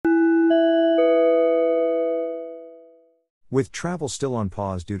With travel still on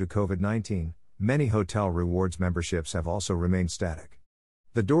pause due to COVID-19, many hotel rewards memberships have also remained static.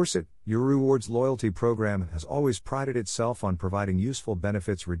 The Dorset, Your Rewards loyalty program has always prided itself on providing useful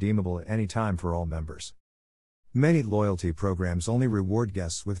benefits redeemable at any time for all members. Many loyalty programs only reward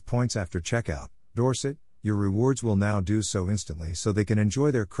guests with points after checkout. Dorset, Your Rewards will now do so instantly so they can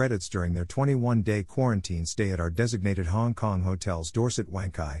enjoy their credits during their 21-day quarantine stay at our designated Hong Kong hotels Dorset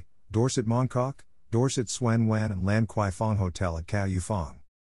Wang Kai, Dorset Mongkok, Dorset Tsuen Wan and Lan Kwai Fong Hotel at Cao Yu Fong.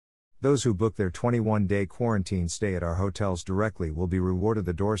 Those who book their 21-day quarantine stay at our hotels directly will be rewarded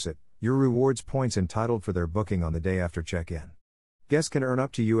the Dorset, Your Rewards points entitled for their booking on the day after check-in. Guests can earn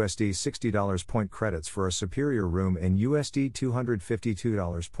up to $60 point credits for a superior room and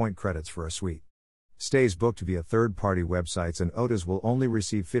 $252 point credits for a suite. Stays booked via third-party websites and OTAs will only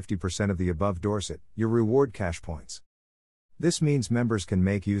receive 50% of the above Dorset, Your Reward cash points. This means members can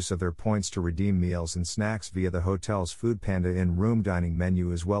make use of their points to redeem meals and snacks via the hotel's Foodpanda in-room dining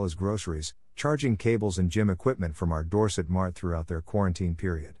menu as well as groceries, charging cables and gym equipment from our Dorset Mart throughout their quarantine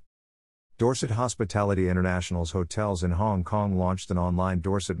period. Dorset Hospitality International's hotels in Hong Kong launched an online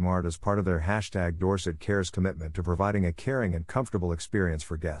Dorset Mart as part of their #Dorset Cares commitment to providing a caring and comfortable experience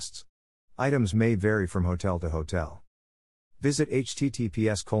for guests. Items may vary from hotel to hotel. Visit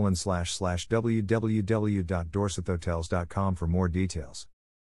https://www.dorsethotels.com for more details.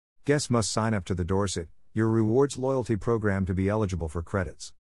 Guests must sign up to the Dorset, Your Rewards loyalty program to be eligible for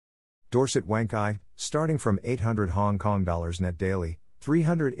credits. Dorset Wang Kai, starting from 800 Hong Kong dollars net daily,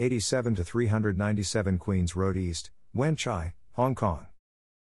 387 to 397 Queens Road East, Wan Chai, Hong Kong.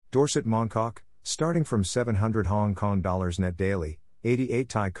 Dorset Mongkok, starting from 700 Hong Kong dollars net daily, 88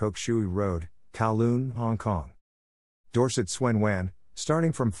 Tai Kok Shui Road, Kowloon, Hong Kong. Dorset Tsuen Wan,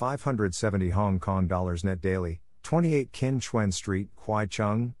 starting from 570 Hong Kong dollars net daily, 28 Kin Chuen Street, Kwai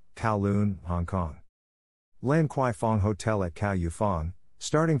Chung, Kowloon, Hong Kong. Lan Kwai Fong Hotel at Cao Yu Fong,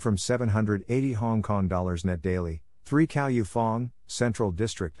 starting from 780 Hong Kong dollars net daily, 3 Cao Yu Fong, Central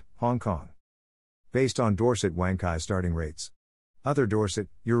District, Hong Kong. Based on Dorset Wang Kai starting rates. Other Dorset,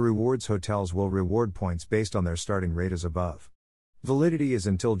 Your Rewards hotels will reward points based on their starting rate as above. Validity is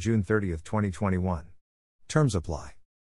until June 30, 2021. Terms apply.